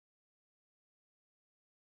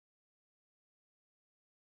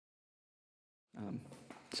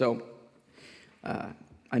So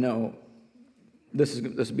I know this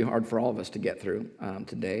will be hard for all of us to get through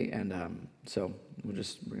today, and so we're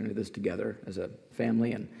going to do this together as a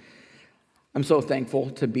family. And I'm so thankful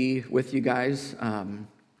to be with you guys. I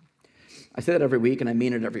say that every week, and I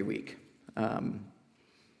mean it every week.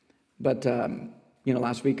 But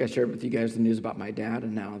last week I shared with you guys the news about my dad,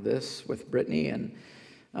 and now this with Brittany, and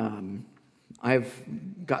I've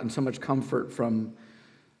gotten so much comfort from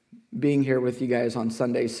being here with you guys on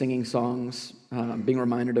Sundays, singing songs, being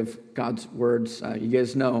reminded of God's words. You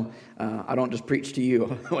guys know I don't just preach to you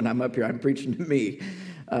when I'm up here, I'm preaching to me.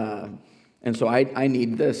 And so I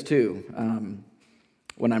need this too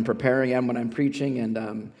when I'm preparing and when I'm preaching.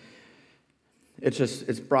 And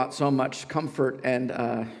it's brought so much comfort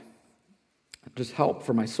and just help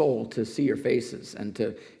for my soul to see your faces and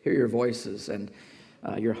to hear your voices and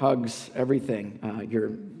your hugs, everything,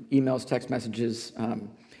 your emails, text messages,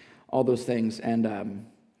 all those things. And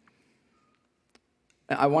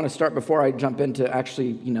I want to start, before I jump into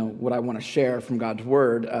actually, what I want to share from God's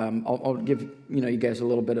Word. I'll give, you guys a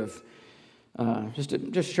little bit of,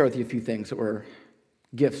 just share with you a few things that were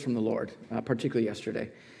gifts from the Lord, particularly yesterday.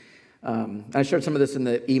 I shared some of this in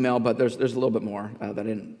the email, but there's a little bit more that I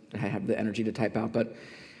didn't have the energy to type out. But,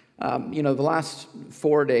 the last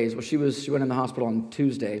 4 days, she went in the hospital on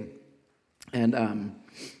Tuesday, and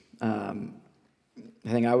I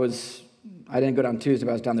think I didn't go down Tuesday,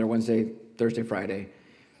 but I was down there Wednesday, Thursday, Friday,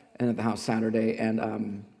 and at the house Saturday. And I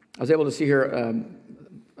was able to see her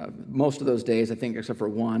most of those days, I think, except for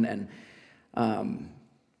one. And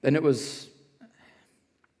it was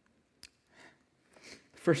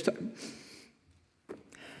the first time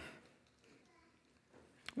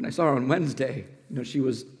when I saw her on Wednesday. She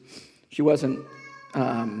wasn't she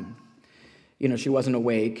wasn't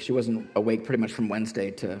awake. She wasn't awake pretty much from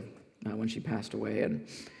Wednesday to when she passed away.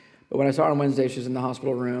 But when I saw her on Wednesday, she was in the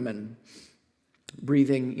hospital room and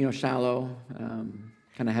breathing, shallow,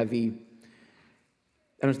 kind of heavy.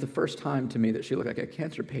 And it was the first time to me that she looked like a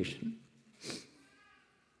cancer patient.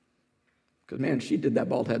 Because, man, she did that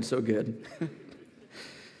bald head so good.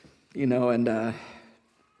 And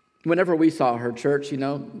whenever we saw her, church,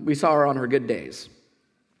 we saw her on her good days.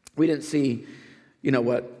 We didn't see,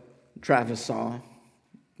 what Travis saw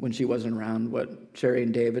when she wasn't around, what Sherry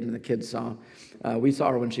and David and the kids saw. We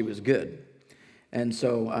saw her when she was good. And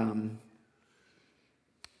so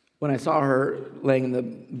when I saw her laying in the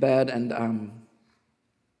bed and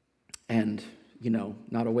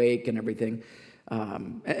not awake and everything,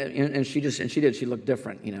 and she looked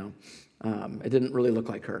different, It didn't really look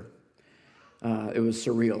like her. It was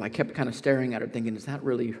surreal. I kept kind of staring at her thinking, is that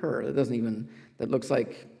really her? That looks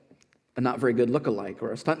like a not very good look-alike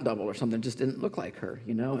or a stunt double or something. It just didn't look like her,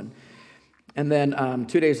 And then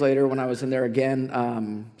 2 days later, when I was in there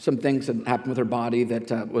again, some things had happened with her body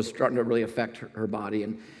that was starting to really affect her body.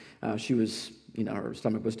 And she was, her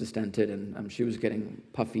stomach was distended, and she was getting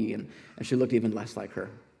puffy, and she looked even less like her.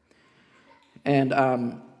 And,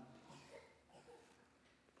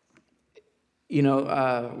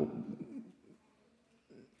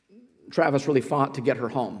 Travis really fought to get her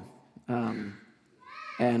home.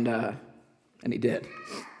 And he did.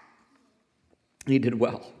 He did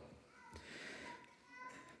well.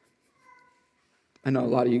 I know a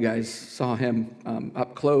lot of you guys saw him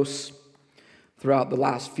up close throughout the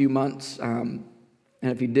last few months, and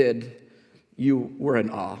if you did, you were in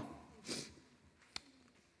awe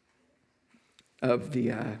of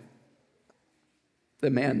the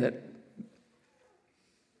man that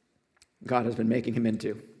God has been making him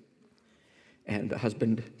into, and the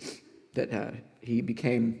husband that he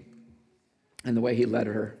became, and the way he led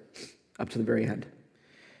her up to the very end.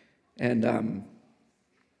 And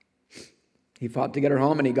he fought to get her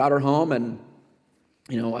home, and he got her home, and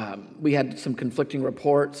we had some conflicting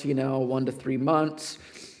reports, 1 to 3 months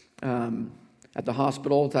at the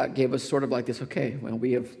hospital. That gave us sort of like this, okay, well,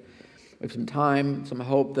 we have some time, some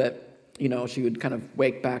hope that, she would kind of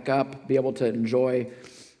wake back up, be able to enjoy,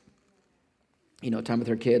 time with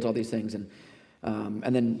her kids, all these things. And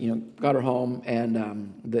then, got her home, and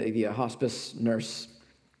the hospice nurse,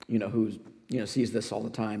 who, sees this all the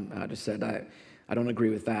time, just said, I don't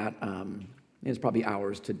agree with that. It's probably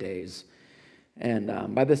hours to days.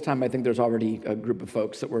 And by this time, I think there's already a group of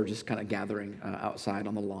folks that were just kind of gathering outside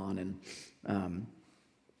on the lawn. And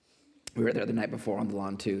we were there the night before on the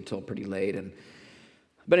lawn, too, till pretty late.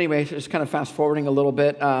 But anyway, just kind of fast forwarding a little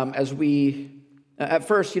bit. As we, at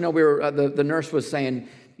first, we were, the nurse was saying,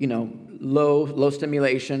 low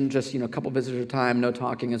stimulation, just, a couple visitors at a time, no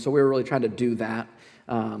talking. And so we were really trying to do that.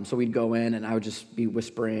 So we'd go in, and I would just be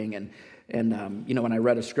whispering, and And, when I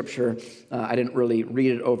read a scripture, I didn't really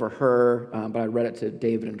read it over her, but I read it to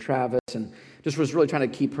David and Travis, and just was really trying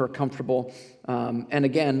to keep her comfortable. And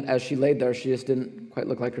again, as she laid there, she just didn't quite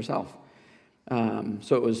look like herself.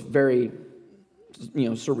 So it was very,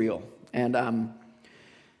 surreal. And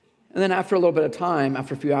then after a little bit of time,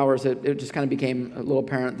 after a few hours, it just kind of became a little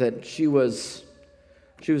apparent that she was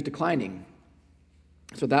declining.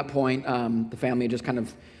 So at that point, the family just kind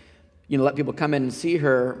of, let people come in and see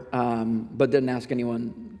her, but didn't ask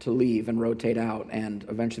anyone to leave and rotate out. And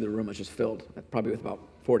eventually the room was just filled, probably with about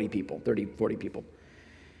 40 people, 30, 40 people.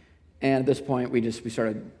 And at this point, we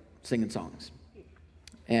started singing songs.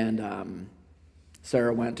 And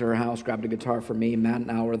Sarah went to her house, grabbed a guitar for me. Matt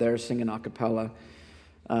and I were there singing a cappella.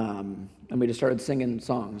 And we just started singing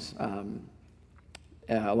songs.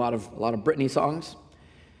 A lot of Britney songs.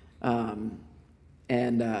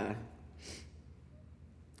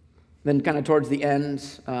 Then kind of towards the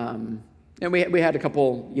end, and we had a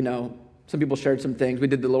couple, some people shared some things. We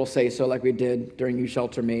did the little say-so like we did during You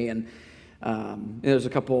Shelter Me, and there's a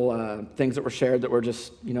couple things that were shared that were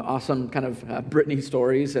just, awesome kind of Britney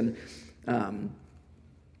stories. And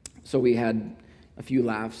so we had a few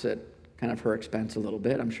laughs at kind of her expense a little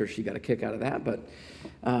bit. I'm sure she got a kick out of that, but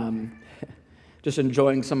just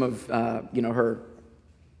enjoying some of, her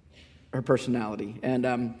personality.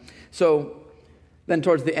 And so then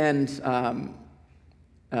towards the end,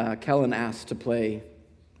 Kellen asked me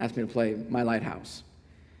to play My Lighthouse,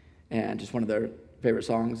 and just one of their favorite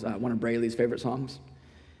songs, one of Braylee's favorite songs.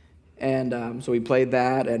 And so we played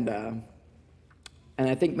that, and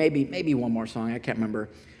I think maybe one more song, I can't remember.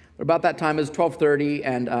 But about that time, it was 12:30,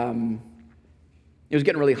 and it was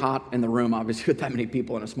getting really hot in the room, obviously, with that many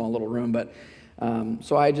people in a small little room. But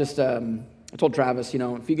so I just I told Travis,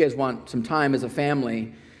 if you guys want some time as a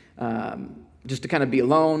family, just to kind of be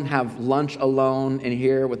alone, have lunch alone in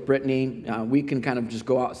here with Brittany, we can kind of just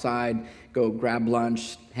go outside, go grab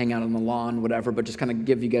lunch, hang out on the lawn, whatever, but just kind of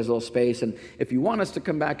give you guys a little space. And if you want us to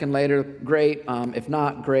come back in later, great. If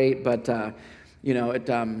not, great. But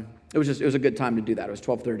it was a good time to do that. It was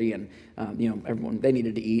 12:30, and everyone, they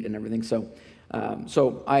needed to eat and everything. So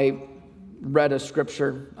I read a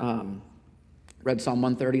scripture, read Psalm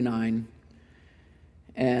 139,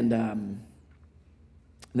 and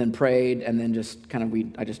then prayed, and then just kind of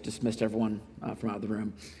I just dismissed everyone from out of the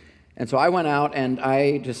room. And so I went out, and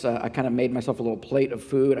I kind of made myself a little plate of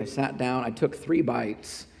food. I sat down, I took 3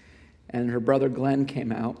 bites, and her brother Glenn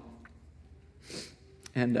came out.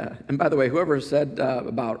 And by the way, whoever said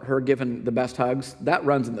about her giving the best hugs, that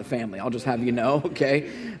runs in the family. I'll just have you know, okay?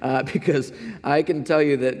 Because I can tell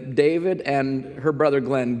you that David and her brother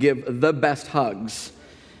Glenn give the best hugs.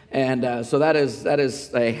 And so that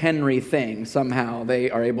is a Henry thing. Somehow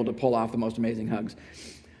they are able to pull off the most amazing hugs.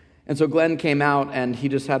 And so Glenn came out, and he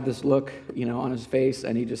just had this look, on his face,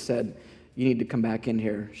 and he just said, "You need to come back in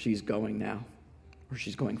here. She's going now, or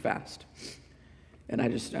she's going fast." And I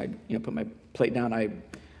put my plate down. I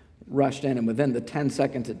rushed in, and within the 10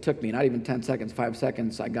 seconds it took me, not even 10 seconds, 5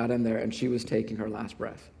 seconds, I got in there, and she was taking her last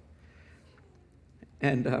breath.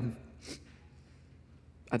 And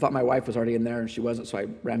I thought my wife was already in there, and she wasn't, so I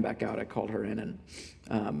ran back out. I called her in,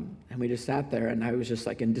 and we just sat there, and I was just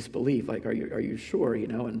like in disbelief, like, "Are you sure?"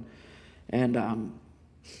 And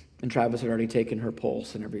Travis had already taken her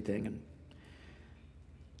pulse and everything,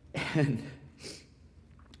 and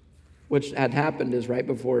what had happened is right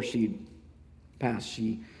before she passed,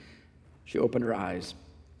 she opened her eyes,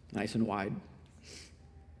 nice and wide,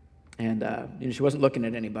 and she wasn't looking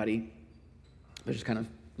at anybody, but just kind of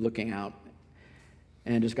looking out.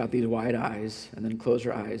 And just got these wide eyes, and then closed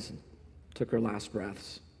her eyes, and took her last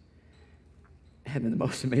breaths. And then the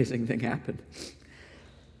most amazing thing happened.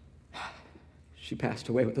 She passed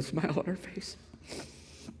away with a smile on her face.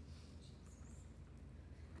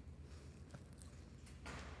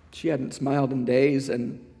 She hadn't smiled in days,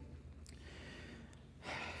 and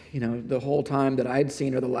the whole time that I'd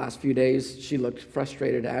seen her the last few days, she looked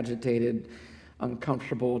frustrated, agitated,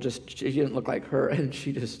 uncomfortable. She didn't look like her, and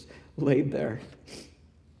she just laid there.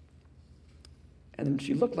 And then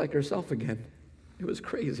she looked like herself again. It was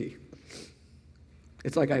crazy.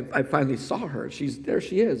 It's like I finally saw her. There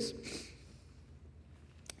she is.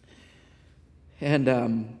 And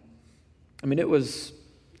it was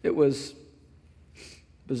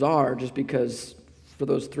bizarre, just because for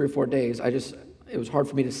those 3 or 4 days, it was hard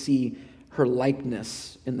for me to see her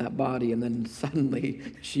likeness in that body, and then suddenly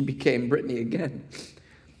she became Brittany again.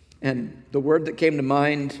 And the word that came to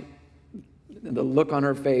mind, the look on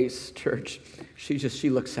her face, church, she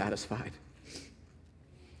looked satisfied.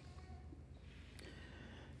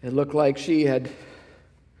 It looked like she had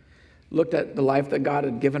looked at the life that God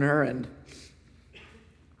had given her, and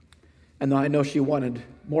though I know she wanted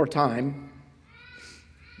more time,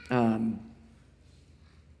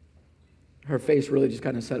 her face really just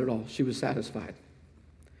kind of said it all. She was satisfied.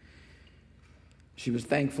 She was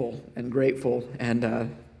thankful and grateful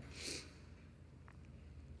and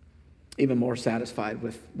even more satisfied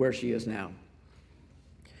with where she is now.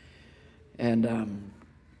 And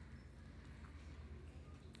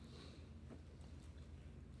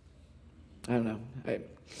I don't know.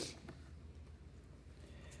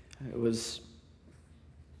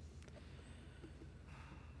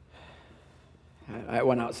 I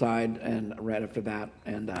went outside and right after that,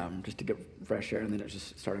 and just to get fresh air, and then it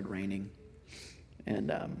just started raining,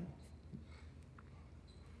 and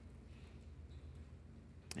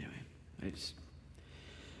anyway,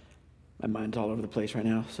 my mind's all over the place right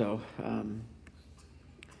now. So, and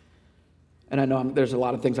I know there's a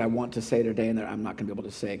lot of things I want to say today, and that I'm not going to be able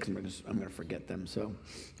to say because I'm going to forget them. So,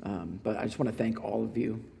 but I just want to thank all of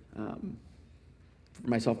you, for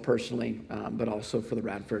myself personally, but also for the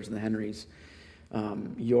Radfords and the Henrys.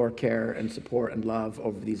 Your care and support and love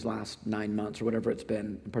over these last 9 months or whatever it's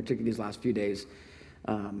been, particularly these last few days,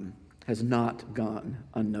 has not gone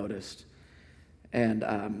unnoticed.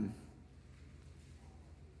 And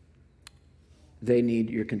they need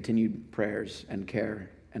your continued prayers and care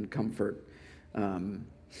and comfort.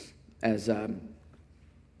 As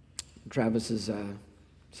Travis's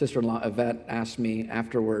sister-in-law, Yvette, asked me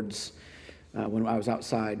afterwards when I was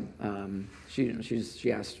outside,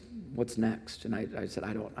 she asked, "What's next?" And I said,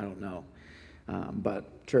 I don't know.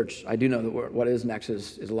 But church, I do know that what is next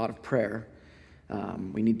is a lot of prayer.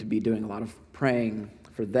 We need to be doing a lot of praying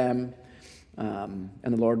for them. And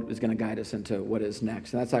the Lord is going to guide us into what is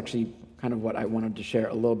next. And that's actually kind of what I wanted to share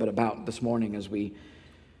a little bit about this morning as we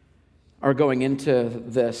are going into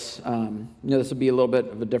this. This will be a little bit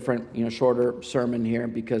of a different, shorter sermon here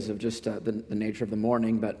because of just the nature of the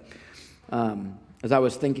morning. But as I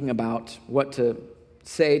was thinking about what to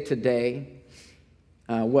say today,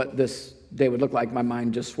 what this day would look like, my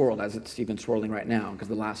mind just swirled, as it's even swirling right now, because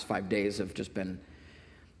the last 5 days have just been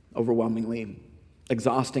overwhelmingly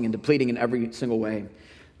exhausting and depleting in every single way.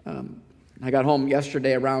 I got home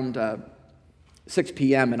yesterday around 6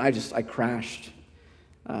 p.m. and I crashed.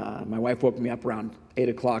 My wife woke me up around 8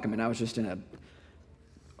 o'clock. I was just in a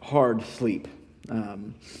hard sleep.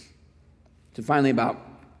 So finally, about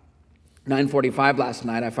 9:45 last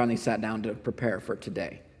night, I finally sat down to prepare for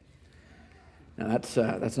today. Now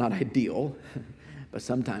that's not ideal, but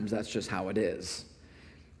sometimes that's just how it is.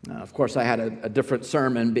 Of course, I had a different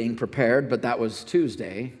sermon being prepared, but that was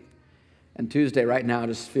Tuesday, and Tuesday right now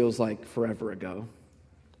just feels like forever ago.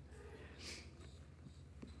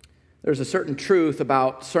 There's a certain truth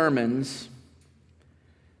about sermons,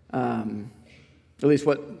 at least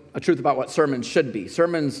a truth about what sermons should be.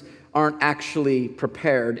 Sermons aren't actually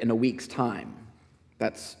prepared in a week's time.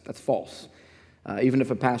 That's false. Even if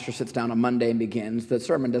a pastor sits down on Monday and begins, the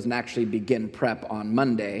sermon doesn't actually begin prep on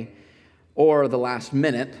Monday or the last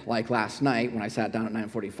minute, like last night when I sat down at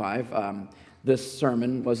 9:45. This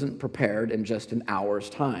sermon wasn't prepared in just an hour's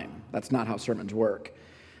time. That's not how sermons work.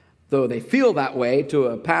 Though they feel that way to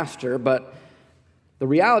a pastor, but the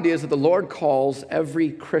reality is that the Lord calls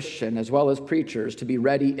every Christian, as well as preachers, to be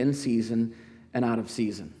ready in season and out of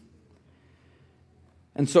season.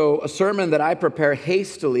 And so a sermon that I prepare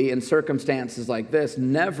hastily in circumstances like this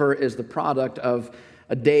never is the product of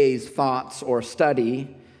a day's thoughts or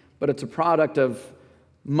study, but it's a product of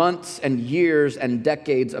months and years and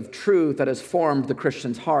decades of truth that has formed the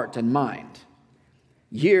Christian's heart and mind.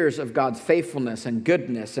 Years of God's faithfulness and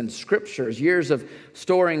goodness and scriptures, years of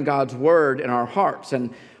storing God's word in our hearts.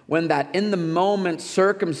 And when that in-the-moment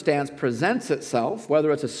circumstance presents itself,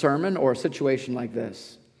 whether it's a sermon or a situation like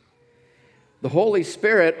this, the Holy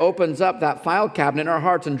Spirit opens up that file cabinet in our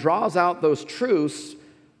hearts and draws out those truths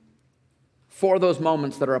for those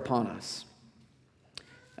moments that are upon us.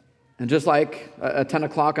 And just like a 10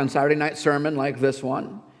 o'clock on Saturday night sermon like this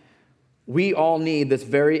one, we all need this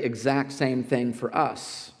very exact same thing for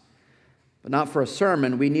us. But not for a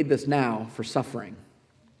sermon, we need this now for suffering.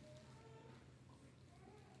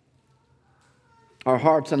 Our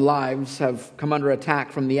hearts and lives have come under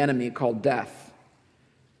attack from the enemy called death.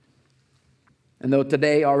 And though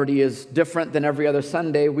today already is different than every other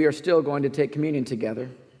Sunday, we are still going to take communion together.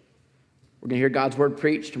 We're going to hear God's word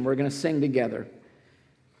preached, and we're going to sing together.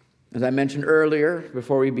 As I mentioned earlier,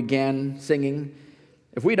 before we began singing,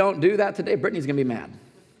 if we don't do that today, Brittany's going to be mad.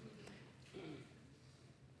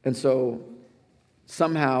 And so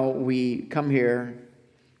somehow we come here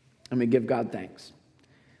and we give God thanks.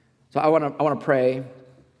 So I want to pray.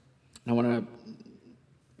 I want to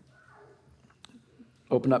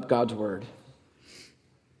open up God's word.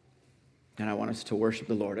 And I want us to worship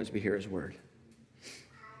the Lord as we hear his word.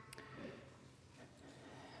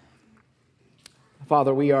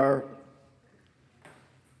 Father, we are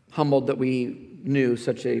humbled that we knew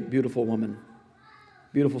such a beautiful woman,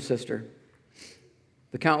 beautiful sister.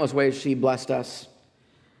 The countless ways she blessed us.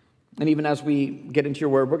 And even as we get into your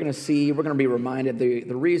word, we're going to be reminded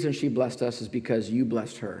the reason she blessed us is because you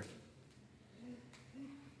blessed her.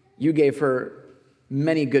 You gave her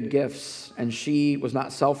many good gifts, and she was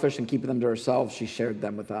not selfish in keeping them to herself. She shared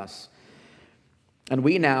them with us. And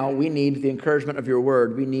we need the encouragement of your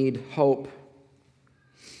word. We need hope.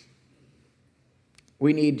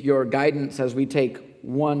 We need your guidance as we take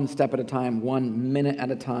one step at a time, 1 minute at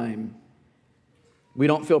a time. We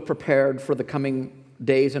don't feel prepared for the coming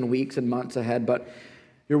days and weeks and months ahead, but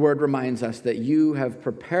your word reminds us that you have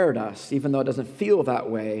prepared us, even though it doesn't feel that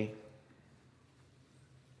way.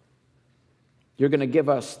 You're going to give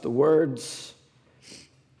us the words,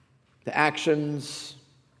 the actions,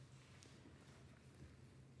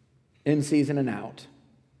 in season and out,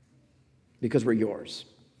 because we're yours.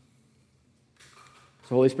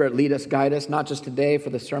 So Holy Spirit, lead us, guide us, not just today for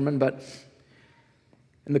the sermon, but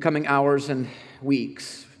in the coming hours and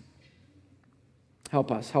weeks.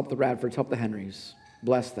 Help us, help the Radfords, help the Henrys,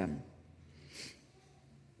 bless them,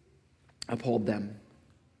 uphold them,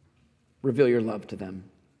 reveal your love to them.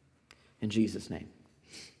 In Jesus' name,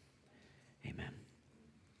 amen.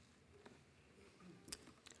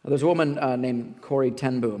 There's a woman named Corrie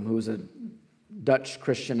ten Boom who was a Dutch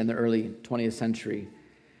Christian in the early 20th century.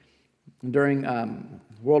 During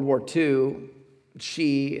World War II,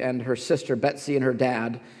 she and her sister Betsy and her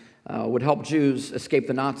dad would help Jews escape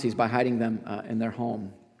the Nazis by hiding them in their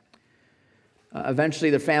home.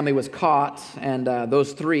 Eventually, the family was caught, and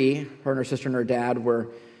those three, her and her sister and her dad,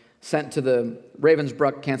 were sent to the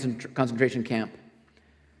Ravensbrück concentration camp,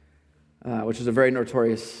 which is a very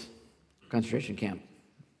notorious concentration camp.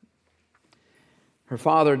 Her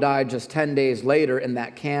father died just 10 days later in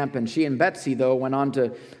that camp, and she and Betsy, though, went on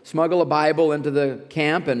to smuggle a Bible into the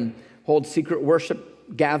camp and hold secret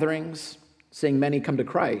worship gatherings, seeing many come to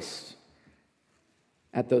Christ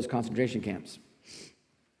at those concentration camps.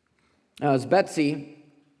 As Betsy,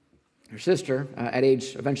 her sister, at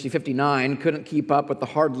age eventually 59, couldn't keep up with the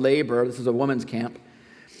hard labor. This is a woman's camp.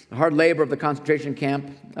 The hard labor of the concentration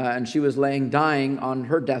camp, and she was dying on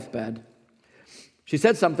her deathbed. She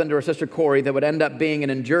said something to her sister Corrie that would end up being an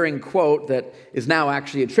enduring quote that is now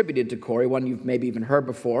actually attributed to Corrie, one you've maybe even heard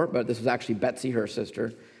before, but this was actually Betsy, her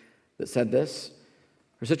sister, that said this.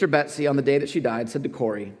 Her sister Betsy, on the day that she died, said to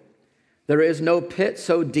Corrie, "There is no pit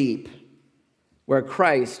so deep where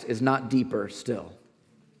Christ is not deeper still."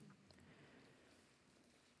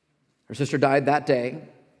 Her sister died that day,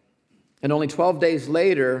 and only 12 days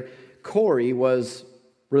later, Corrie was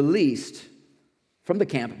released from the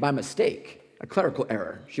camp by mistake, a clerical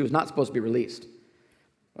error. She was not supposed to be released.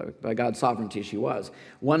 By God's sovereignty, she was.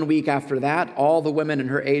 1 week after that, all the women in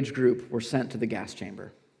her age group were sent to the gas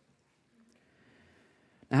chamber.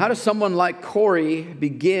 Now, how does someone like Corrie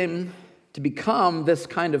begin to become this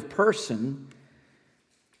kind of person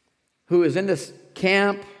who is in this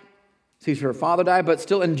camp, sees her father die, but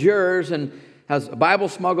still endures and has a Bible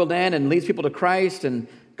smuggled in and leads people to Christ and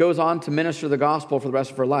goes on to minister the gospel for the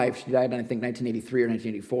rest of her life? She died in, I think, 1983 or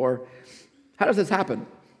 1984. How does this happen?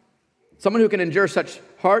 Someone who can endure such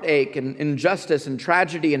heartache and injustice and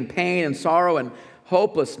tragedy and pain and sorrow and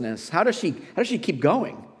hopelessness, how does she keep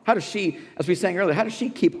going? How does she, as we sang earlier, how does she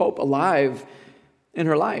keep hope alive in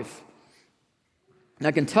her life? And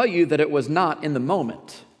I can tell you that it was not in the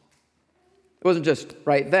moment. It wasn't just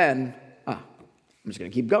right then, I'm just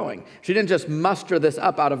going to keep going. She didn't just muster this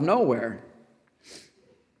up out of nowhere.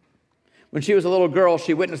 When she was a little girl,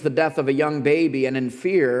 she witnessed the death of a young baby, and in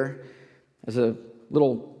fear, as a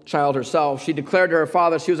little child herself, she declared to her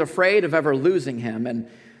father she was afraid of ever losing him and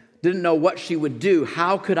didn't know what she would do.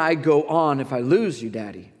 "How could I go on if I lose you,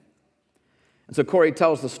 Daddy?" And so Corrie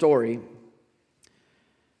tells the story.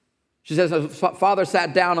 She says, her father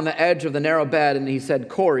sat down on the edge of the narrow bed, and he said,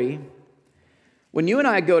 "Corrie, when you and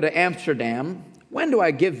I go to Amsterdam, when do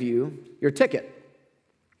I give you your ticket?"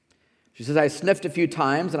 She says, "I sniffed a few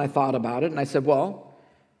times and I thought about it, and I said, well,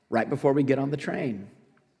 right before we get on the train."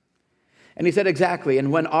 And he said, "Exactly.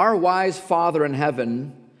 And when our wise Father in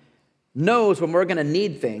heaven knows when we're going to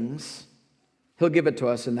need things, he'll give it to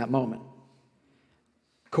us in that moment.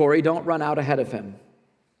 Corrie, don't run out ahead of him.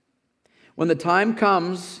 When the time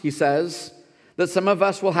comes," he says, "that some of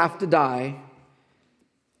us will have to die,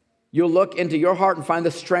 you'll look into your heart and find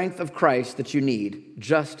the strength of Christ that you need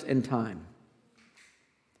just in time."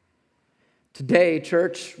 Today,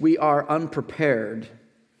 church, we are unprepared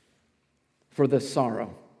for this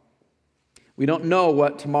sorrow. We don't know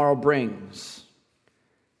what tomorrow brings,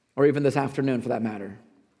 or even this afternoon for that matter.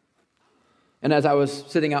 And as I was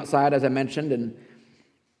sitting outside, as I mentioned, and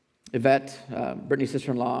Yvette, Brittany's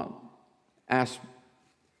sister-in-law, asked,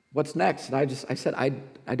 "What's next?" And I said,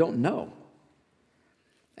 I don't know.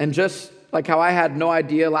 And just like how I had no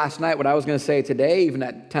idea last night what I was going to say today, even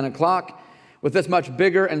at 10 o'clock, with this much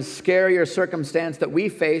bigger and scarier circumstance that we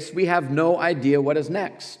face, we have no idea what is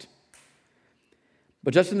next.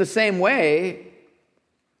 But just in the same way,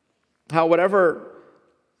 how whatever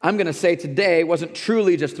I'm going to say today wasn't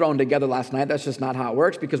truly just thrown together last night. That's just not how it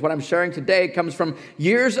works, because what I'm sharing today comes from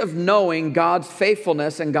years of knowing God's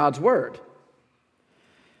faithfulness and God's word.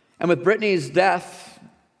 And with Brittany's death,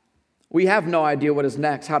 we have no idea what is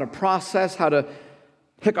next, how to process, how to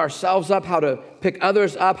pick ourselves up, how to pick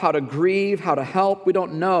others up, how to grieve, how to help. We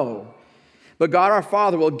don't know. But God our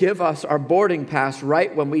Father will give us our boarding pass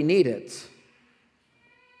right when we need it.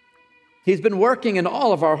 He's been working in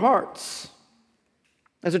all of our hearts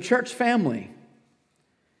as a church family.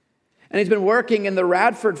 And he's been working in the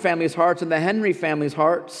Radford family's hearts and the Henry family's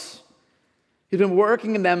hearts. He's been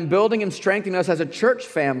working in them, building and strengthening us as a church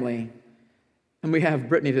family. And we have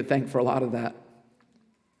Brittany to thank for a lot of that.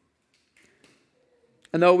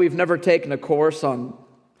 And though we've never taken a course on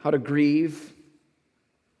how to grieve,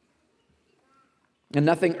 and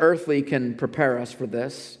nothing earthly can prepare us for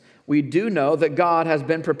this, we do know that God has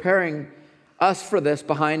been preparing us for this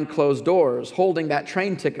behind closed doors, holding that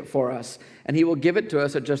train ticket for us, and he will give it to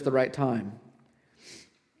us at just the right time.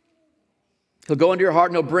 He'll go into your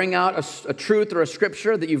heart and he'll bring out a truth or a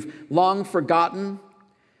scripture that you've long forgotten,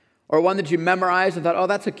 or one that you memorized and thought, oh,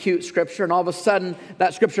 that's a cute scripture, and all of a sudden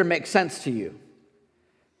that scripture makes sense to you.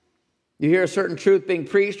 You hear a certain truth being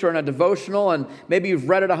preached or in a devotional, and maybe you've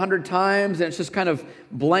read it 100 times, and it's just kind of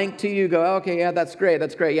blank to you. You go, okay, yeah, that's great,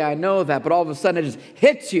 yeah, I know that, but all of a sudden it just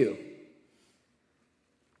hits you.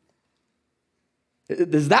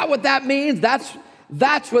 Is that what that means?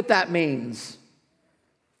 That's what that means.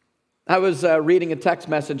 I was reading a text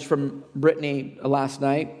message from Brittany last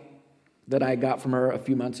night that I got from her a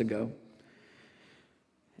few months ago.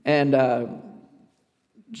 And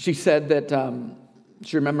she said that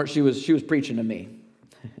she remembered she was preaching to me.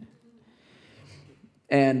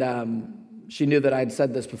 And she knew that I'd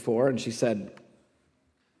said this before, and she said,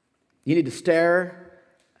 you need to stare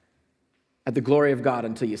at the glory of God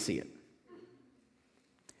until you see it.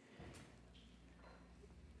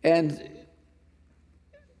 And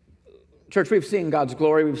church, we've seen God's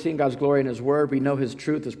glory. We've seen God's glory in his word. We know his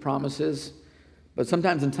truth, his promises. But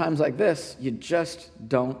sometimes in times like this, you just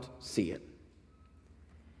don't see it.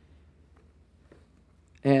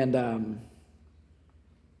 And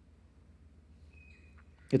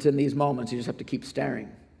it's in these moments you just have to keep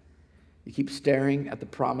staring. You keep staring at the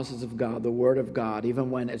promises of God, the word of God, even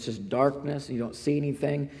when it's just darkness and you don't see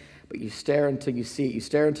anything, but you stare until you see it. You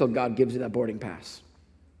stare until God gives you that boarding pass.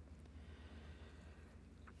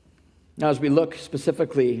 Now, as we look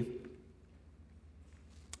specifically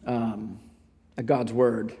at God's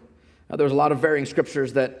word, there's a lot of varying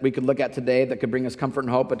scriptures that we could look at today that could bring us comfort and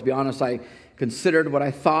hope, but to be honest, I considered what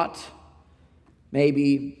I thought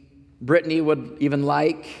maybe Brittany would even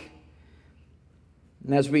like.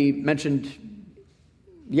 And as we mentioned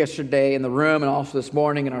yesterday in the room and also this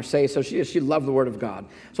morning in our say-so, she loved the word of God.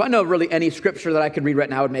 So I know really any scripture that I could read right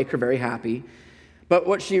now would make her very happy. But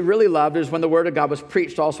what she really loved is when the word of God was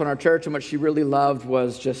preached also in our church, and what she really loved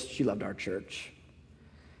was just, she loved our church.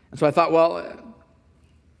 And so I thought, well,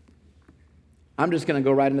 I'm just going to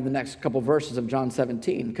go right into the next couple verses of John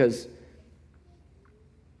 17, because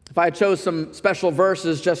if I chose some special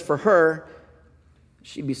verses just for her,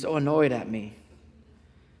 she'd be so annoyed at me.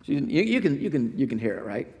 You can hear it,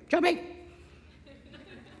 right? Joby,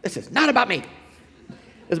 this is not about me.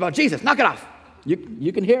 It's about Jesus. Knock it off.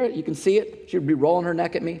 You can hear it. You can see it. She'd be rolling her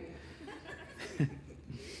neck at me.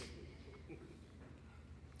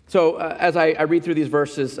 So as I read through these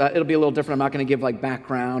verses, it'll be a little different. I'm not going to give like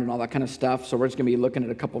background and all that kind of stuff. So we're just going to be looking at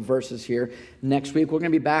a couple verses here. Next week, we're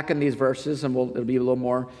going to be back in these verses, and it'll be a little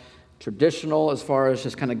more traditional as far as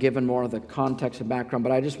just kind of giving more of the context and background.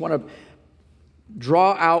 But I just want to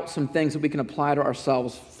draw out some things that we can apply to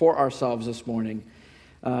ourselves, for ourselves this morning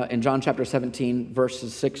in John chapter 17,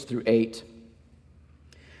 verses 6 through 8.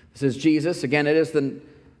 This is Jesus. Again, it is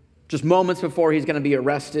just moments before he's going to be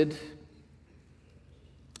arrested.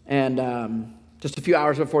 And just a few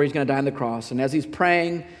hours before he's going to die on the cross. And as he's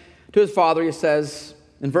praying to his Father, he says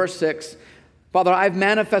in verse 6, Father, I've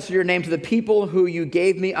manifested your name to the people who you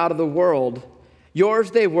gave me out of the world.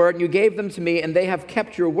 Yours they were, and you gave them to me, and they have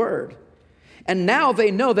kept your word. And now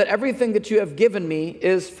they know that everything that you have given me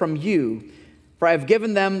is from you. For I have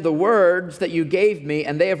given them the words that you gave me,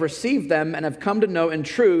 and they have received them and have come to know in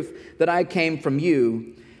truth that I came from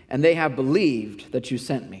you, and they have believed that you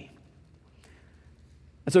sent me.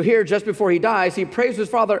 And so here, just before he dies, he prays to his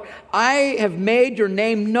Father, I have made your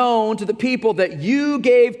name known to the people that you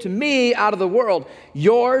gave to me out of the world.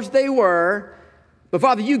 Yours they were, but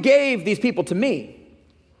Father, you gave these people to me.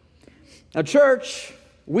 Now, church,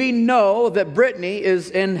 we know that Brittany is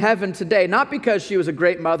in heaven today, not because she was a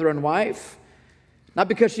great mother and wife, not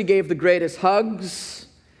because she gave the greatest hugs,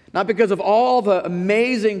 not because of all the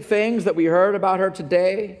amazing things that we heard about her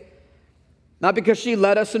today, not because she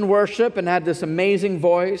led us in worship and had this amazing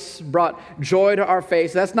voice, brought joy to our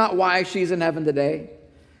face. That's not why she's in heaven today.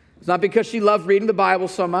 It's not because she loved reading the Bible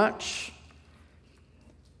so much.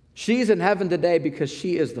 She's in heaven today because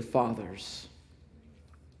she is the Father's.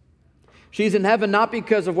 She's in heaven not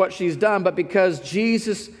because of what she's done, but because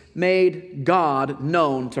Jesus made God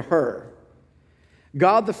known to her.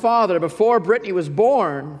 God the Father, before Brittany was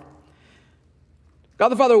born, God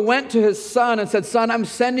the Father went to his Son and said, Son, I'm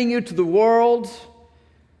sending you to the world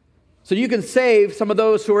so you can save some of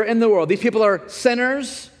those who are in the world. These people are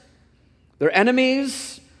sinners, they're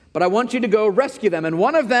enemies, but I want you to go rescue them. And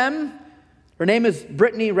one of them, her name is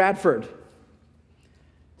Brittany Radford.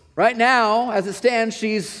 Right now, as it stands,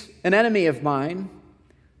 she's an enemy of mine.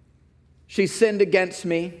 She sinned against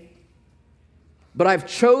me. But I've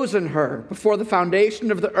chosen her before the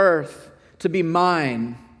foundation of the earth to be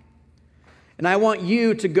mine. And I want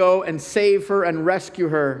you to go and save her and rescue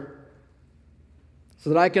her so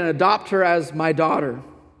that I can adopt her as my daughter.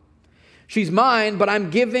 She's mine, but I'm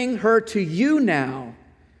giving her to you now.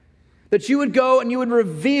 That you would go and you would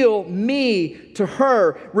reveal me to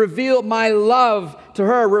her, reveal my love to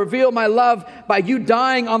her, reveal my love by you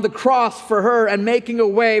dying on the cross for her and making a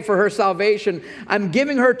way for her salvation. I'm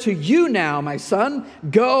giving her to you now, my son.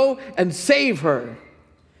 Go and save her.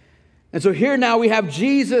 And so here now we have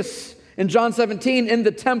Jesus in John 17 in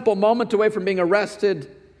the temple, moments away from being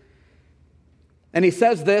arrested. And he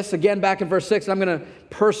says this, again back in verse 6, and I'm going to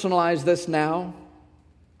personalize this now.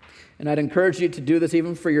 And I'd encourage you to do this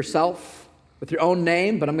even for yourself with your own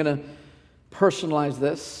name, but I'm going to personalize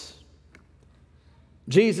this.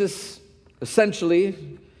 Jesus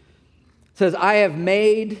essentially says, I have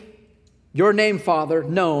made your name, Father,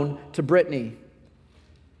 known to Brittany,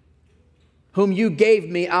 whom you gave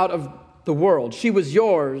me out of the world. She was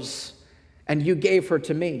yours, and you gave her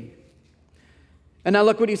to me. And now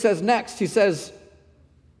look what he says next. He says,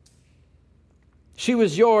 she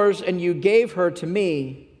was yours, and you gave her to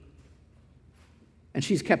me, and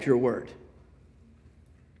she's kept your word.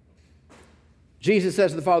 Jesus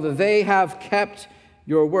says to the Father, they have kept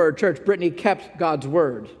your word. Church, Brittany kept God's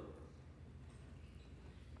word.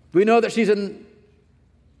 We know that she's in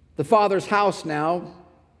the Father's house now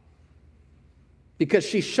because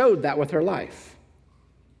she showed that with her life.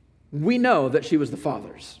 We know that she was the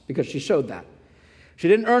Father's because she showed that. She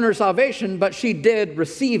didn't earn her salvation, but she did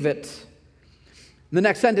receive it. In the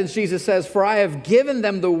next sentence, Jesus says, for I have given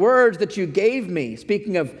them the words that you gave me,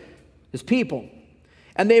 speaking of his people,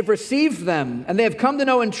 and they've received them, and they have come to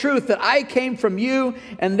know in truth that I came from you,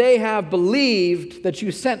 and they have believed that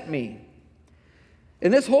you sent me.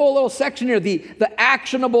 In this whole little section here, the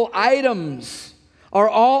actionable items are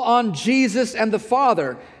all on Jesus and the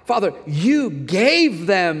Father. Father, you gave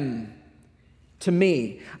them to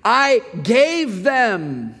me. I gave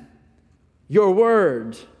them your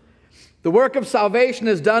word. The work of salvation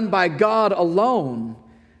is done by God alone.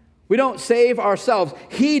 We don't save ourselves.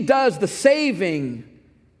 He does the saving.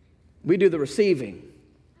 We do the receiving.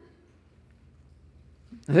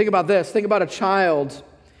 And think about this. Think about a child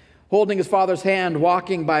holding his father's hand,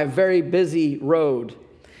 walking by a very busy road.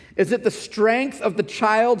 Is it the strength of the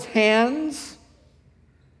child's hands?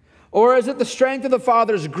 Or is it the strength of the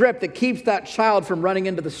father's grip that keeps that child from running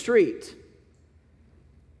into the street?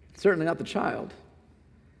 It's certainly not the child.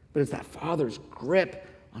 But it's that father's grip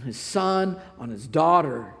on his son, on his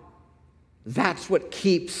daughter. That's what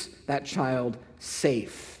keeps that child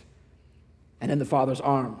safe and in the Father's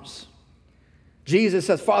arms. Jesus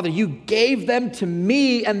says, Father, you gave them to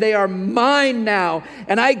me, and they are mine now.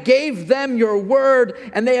 And I gave them your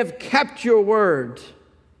word, and they have kept your word.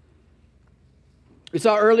 We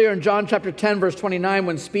saw earlier in John chapter 10, verse 29,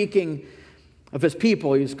 when speaking of his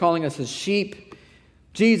people, he's calling us his sheep.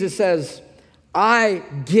 Jesus says, I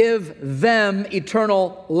give them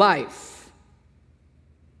eternal life.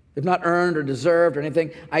 They've not earned or deserved or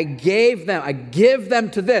anything. I give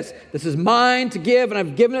them to this. This is mine to give, and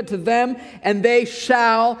I've given it to them, and they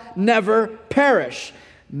shall never perish.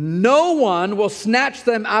 No one will snatch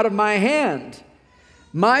them out of my hand.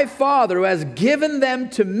 My Father who has given them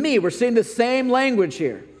to me. We're seeing the same language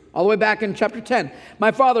here, all the way back in chapter 10.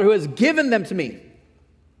 My Father who has given them to me.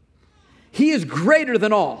 He is greater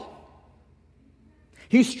than all.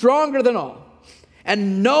 He's stronger than all.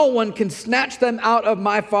 And no one can snatch them out of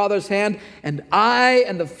my Father's hand. And I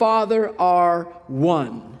and the Father are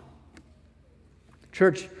one.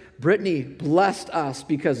 Church, Brittany blessed us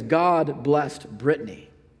because God blessed Brittany.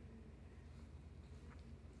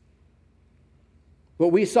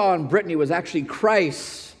 What we saw in Brittany was actually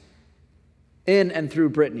Christ in and through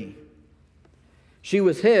Brittany. She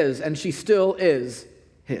was his, and she still is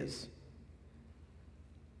his.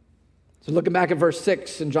 So looking back at verse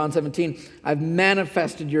 6 in John 17, I've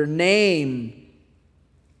manifested your name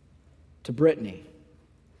to Brittany.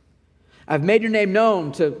 I've made your name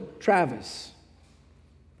known to Travis,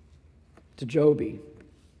 to Joby,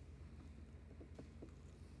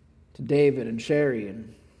 to David and Sherry,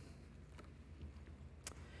 and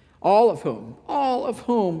all of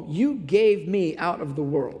whom you gave me out of the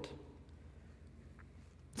world.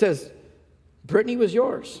 It says, Brittany was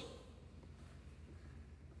yours.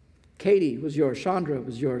 Katie was yours. Chandra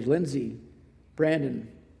was yours. Lindsay, Brandon.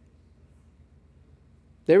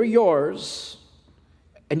 They were yours,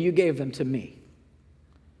 and you gave them to me.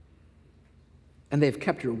 And they've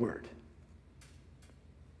kept your word.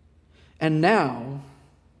 And now,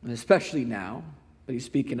 and especially now, but he's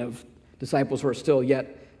speaking of disciples who are still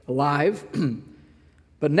yet alive,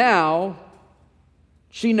 but now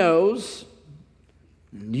she knows,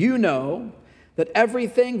 you know, that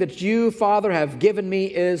everything that you, Father, have given me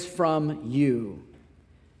is from you.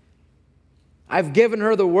 I've given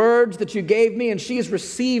her the words that you gave me, and she's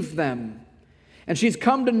received them. And she's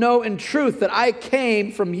come to know in truth that I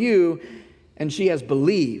came from you, and she has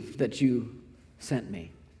believed that you sent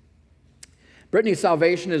me. Brittany's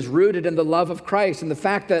salvation is rooted in the love of Christ and the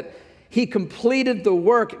fact that he completed the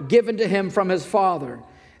work given to him from his Father.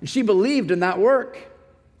 And she believed in that work.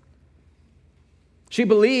 She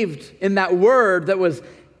believed in that word that was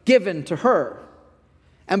given to her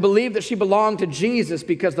and believed that she belonged to Jesus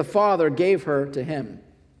because the Father gave her to him.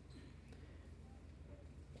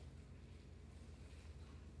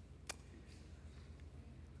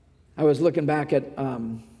 I was looking back at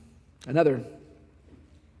another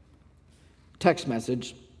text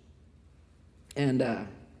message, and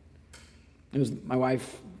it was my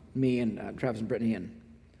wife, me, and Travis and Brittany, and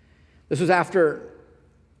this was after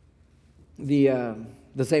the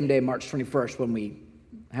same day, March 21st, when we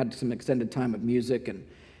had some extended time of music, and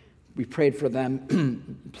we prayed for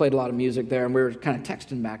them, played a lot of music there, and we were kind of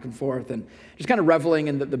texting back and forth, and just kind of reveling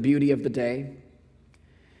in the beauty of the day.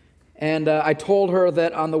 And I told her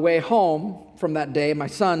that on the way home from that day, my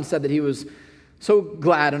son said that he was so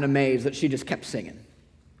glad and amazed that she just kept singing.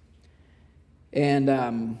 And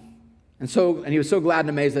he was so glad and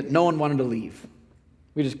amazed that no one wanted to leave.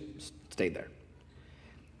 We just stayed there.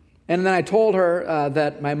 And then I told her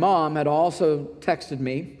that my mom had also texted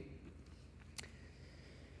me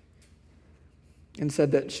and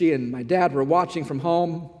said that she and my dad were watching from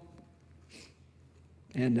home,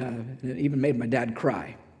 and it even made my dad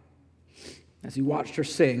cry as he watched her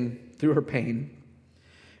sing through her pain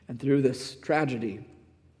and through this tragedy.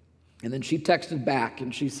 And then she texted back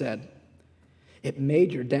and she said, "It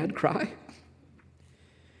made your dad cry?"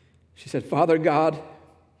 She said, "Father God,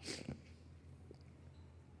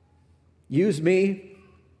 use me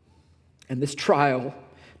and this trial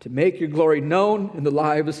to make your glory known in the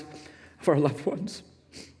lives of our loved ones."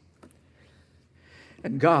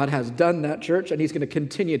 And God has done that, church, and he's going to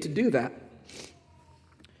continue to do that.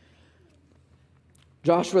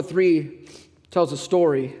 Joshua 3 tells a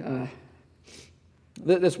story.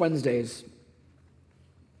 This Wednesday is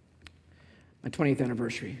my 20th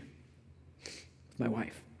anniversary with my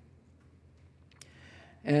wife.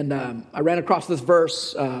 And I ran across this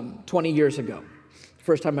verse 20 years ago.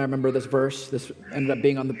 First time I remember this verse. This ended up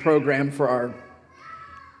being on the program for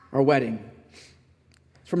our wedding.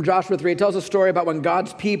 It's from Joshua 3. It tells a story about when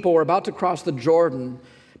God's people were about to cross the Jordan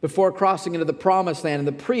before crossing into the promised land. And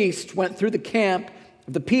the priest went through the camp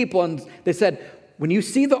of the people, and they said, when you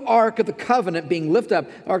see the Ark of the Covenant being lifted up,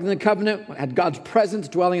 the Ark of the Covenant had God's presence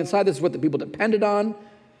dwelling inside. This is what the people depended on.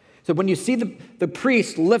 So when you see the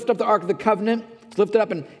priest lift up the Ark of the Covenant, it's lifted up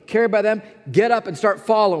and carried by them, get up and start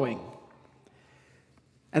following.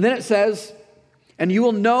 And then it says, and you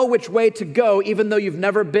will know which way to go, even though you've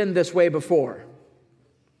never been this way before.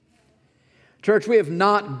 Church, we have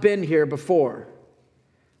not been here before.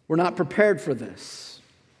 We're not prepared for this.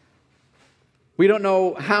 We don't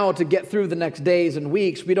know how to get through the next days and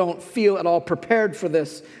weeks. We don't feel at all prepared for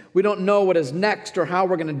this. We don't know what is next or how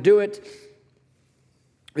we're going to do it.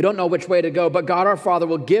 We don't know which way to go, but God our Father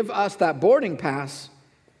will give us that boarding pass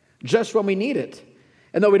just when we need it.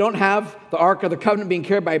 And though we don't have the Ark of the Covenant being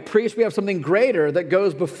carried by a priest, we have something greater that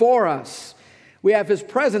goes before us. We have His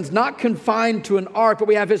presence not confined to an ark, but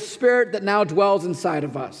we have His Spirit that now dwells inside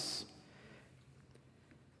of us.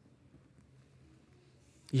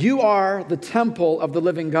 You are the temple of the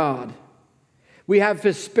living God. We have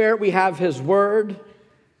His Spirit, we have His Word,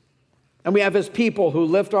 and we have His people who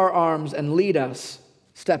lift our arms and lead us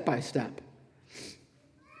step by step.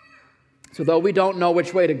 So though we don't know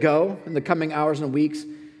which way to go in the coming hours and weeks,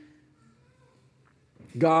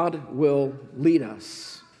 God will lead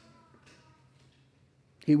us.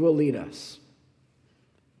 He will lead us.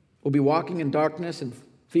 We'll be walking in darkness and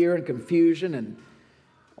fear and confusion and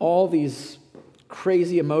all these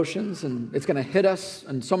crazy emotions, and it's going to hit us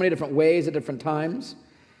in so many different ways at different times.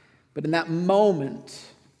 But in that moment,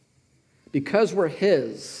 because we're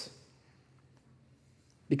His,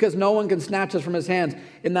 because no one can snatch us from His hands,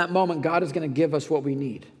 in that moment, God is going to give us what we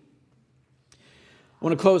need. I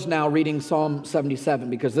want to close now reading Psalm 77,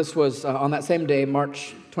 because this was on that same day,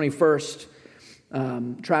 March 21st,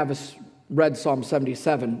 Travis read Psalm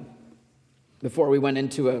 77 before we went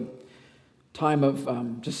into a time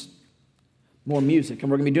of just more music.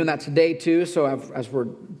 And we're going to be doing that today too, so as we're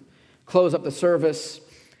close up the service,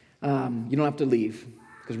 you don't have to leave,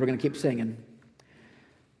 because we're going to keep singing.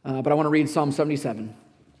 But I want to read Psalm 77.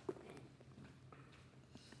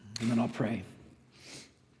 And then I'll pray.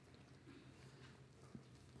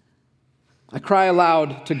 I cry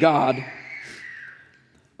aloud to God,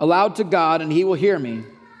 and He will hear me.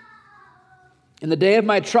 In the day of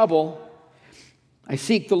my trouble, I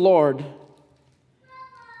seek the Lord.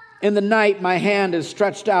 In the night, my hand is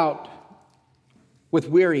stretched out with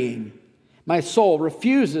wearying. My soul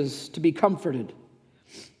refuses to be comforted.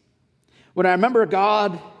 When I remember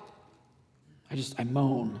God, I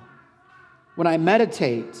moan. When I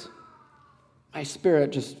meditate, my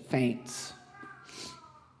spirit just faints.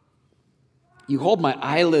 You hold my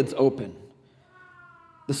eyelids open.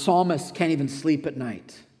 The psalmist can't even sleep at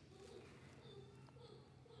night.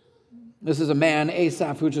 This is a man,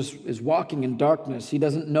 Asaph, who just is walking in darkness. He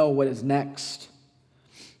doesn't know what is next.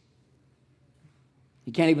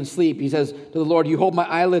 He can't even sleep. He says to the Lord, you hold my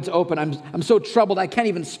eyelids open. I'm so troubled, I can't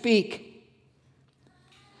even speak.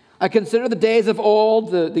 I consider the days of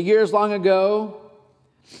old, the years long ago,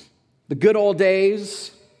 the good old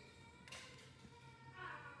days.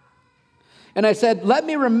 And I said, let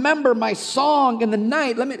me remember my song in the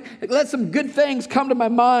night. Let some good things come to my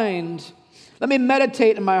mind. Let me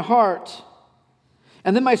meditate in my heart.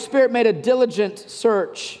 And then my spirit made a diligent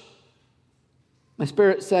search. My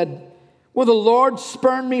spirit said, will the Lord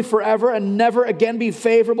spurn me forever and never again be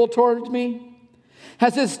favorable towards me?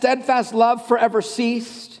 Has His steadfast love forever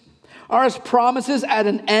ceased? Are His promises at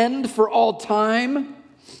an end for all time?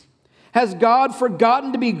 Has God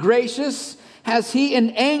forgotten to be gracious? Has He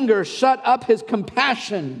in anger shut up His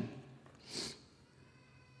compassion?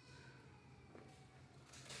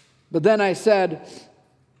 But then I said,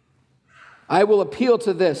 I will appeal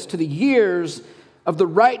to the years of the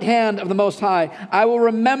right hand of the Most High. I will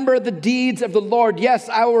remember the deeds of the Lord. Yes,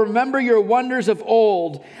 I will remember your wonders of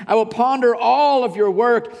old. I will ponder all of your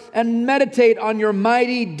work and meditate on your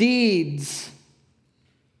mighty deeds.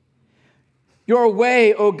 Your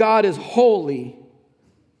way, O God, is holy.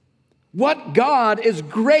 What God is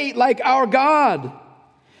great like our God?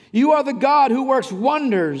 You are the God who works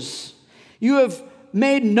wonders. You have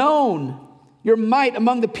made known your might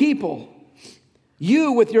among the people.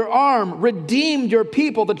 You, with your arm, redeemed your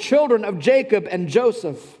people, the children of Jacob and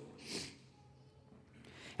Joseph.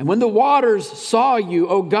 And when the waters saw you,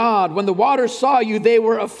 O God, when the waters saw you, they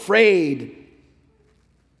were afraid.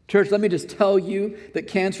 Church, let me just tell you that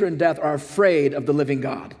cancer and death are afraid of the living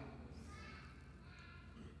God.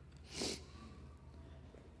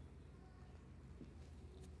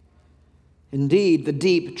 Indeed, the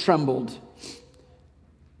deep trembled.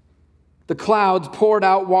 The clouds poured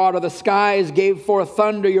out water. The skies gave forth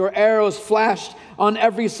thunder. Your arrows flashed on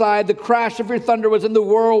every side. The crash of your thunder was in the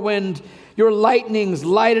whirlwind. Your lightnings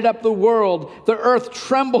lighted up the world. The earth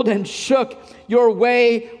trembled and shook. Your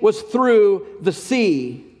way was through the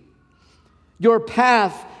sea. Your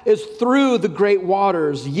path is through the great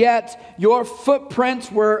waters, yet your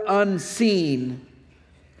footprints were unseen.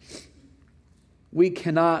 We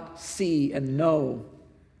cannot see and know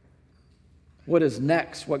what is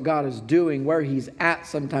next, what God is doing, where He's at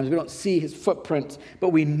sometimes. We don't see His footprints, but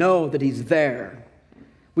we know that He's there.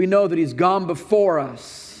 We know that He's gone before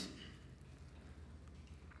us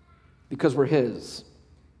because we're His.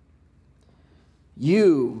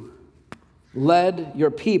 You led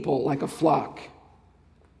your people like a flock.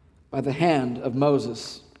 by the hand of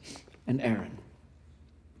Moses and Aaron.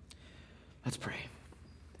 Let's pray.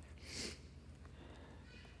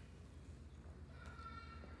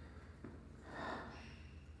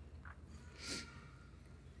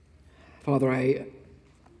 Father, I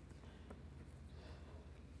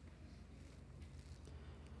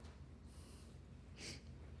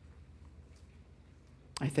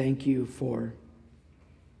thank you for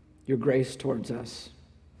your grace towards us,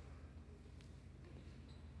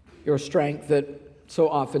 your strength that so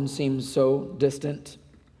often seems so distant,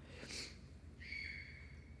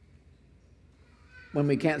 when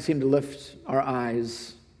we can't seem to lift our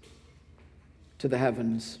eyes to the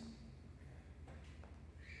heavens,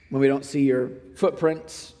 when we don't see your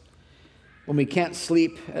footprints, when we can't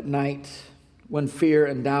sleep at night, when fear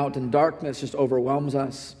and doubt and darkness just overwhelms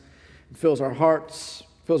us, fills our hearts,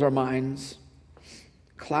 fills our minds,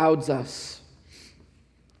 clouds us.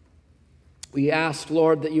 We ask,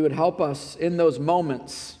 Lord, that you would help us in those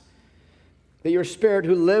moments, that your Spirit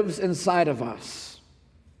who lives inside of us,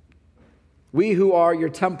 we who are your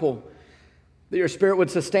temple, that your Spirit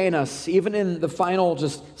would sustain us, even in the final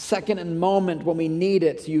just second and moment when we need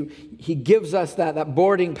it. He gives us that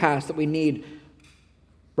boarding pass that we need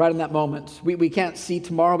right in that moment. We can't see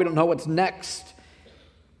tomorrow. We don't know what's next.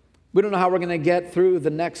 We don't know how we're going to get through the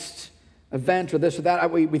next event or this or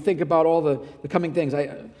that. We think about all the coming things,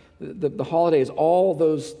 the holidays, all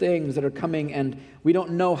those things that are coming, and we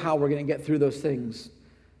don't know how we're going to get through those things.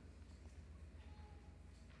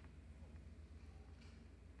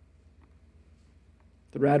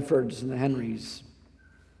 The Radfords and the Henrys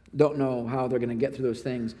don't know how they're going to get through those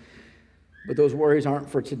things. But those worries aren't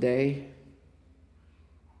for today.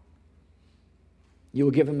 You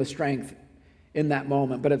will give them the strength in that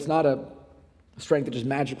moment. But it's not a strength that just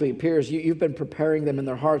magically appears. You've been preparing them in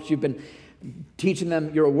their hearts. You've been teaching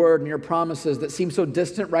them your word and your promises that seem so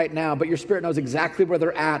distant right now, but your Spirit knows exactly where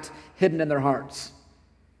they're at, hidden in their hearts.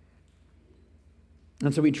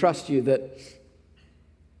 And so we trust you that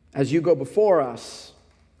as you go before us,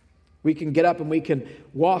 we can get up and we can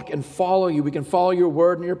walk and follow you. We can follow your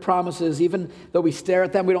word and your promises. Even though we stare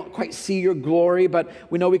at them, we don't quite see your glory, but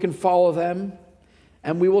we know we can follow them.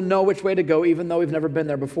 And we will know which way to go, even though we've never been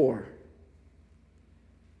there before.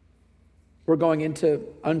 We're going into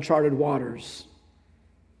uncharted waters.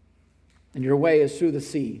 And your way is through the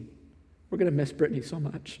sea. We're going to miss Brittany so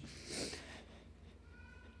much.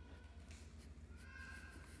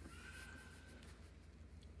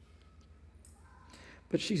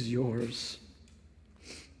 But she's yours.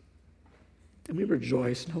 And we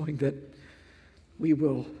rejoice knowing that we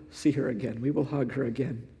will see her again. We will hug her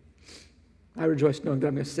again. I rejoice knowing that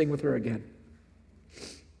I'm going to sing with her again.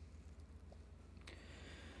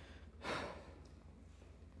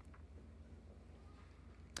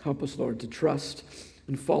 Help us, Lord, to trust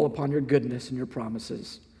and fall upon your goodness and your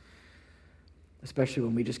promises, especially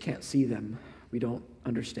when we just can't see them. We don't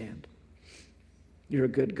understand. You're a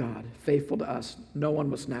good God, faithful to us. No one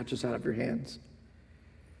will snatch us out of your hands.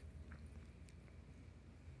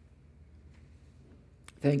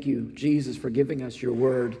 Thank you, Jesus, for giving us your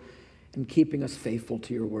word and keeping us faithful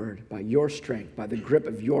to your word. By your strength, by the grip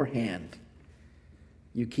of your hand,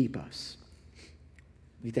 you keep us.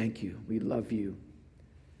 We thank you. We love you.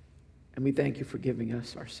 And we thank you for giving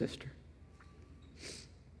us our sister.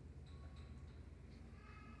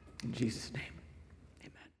 In Jesus' name.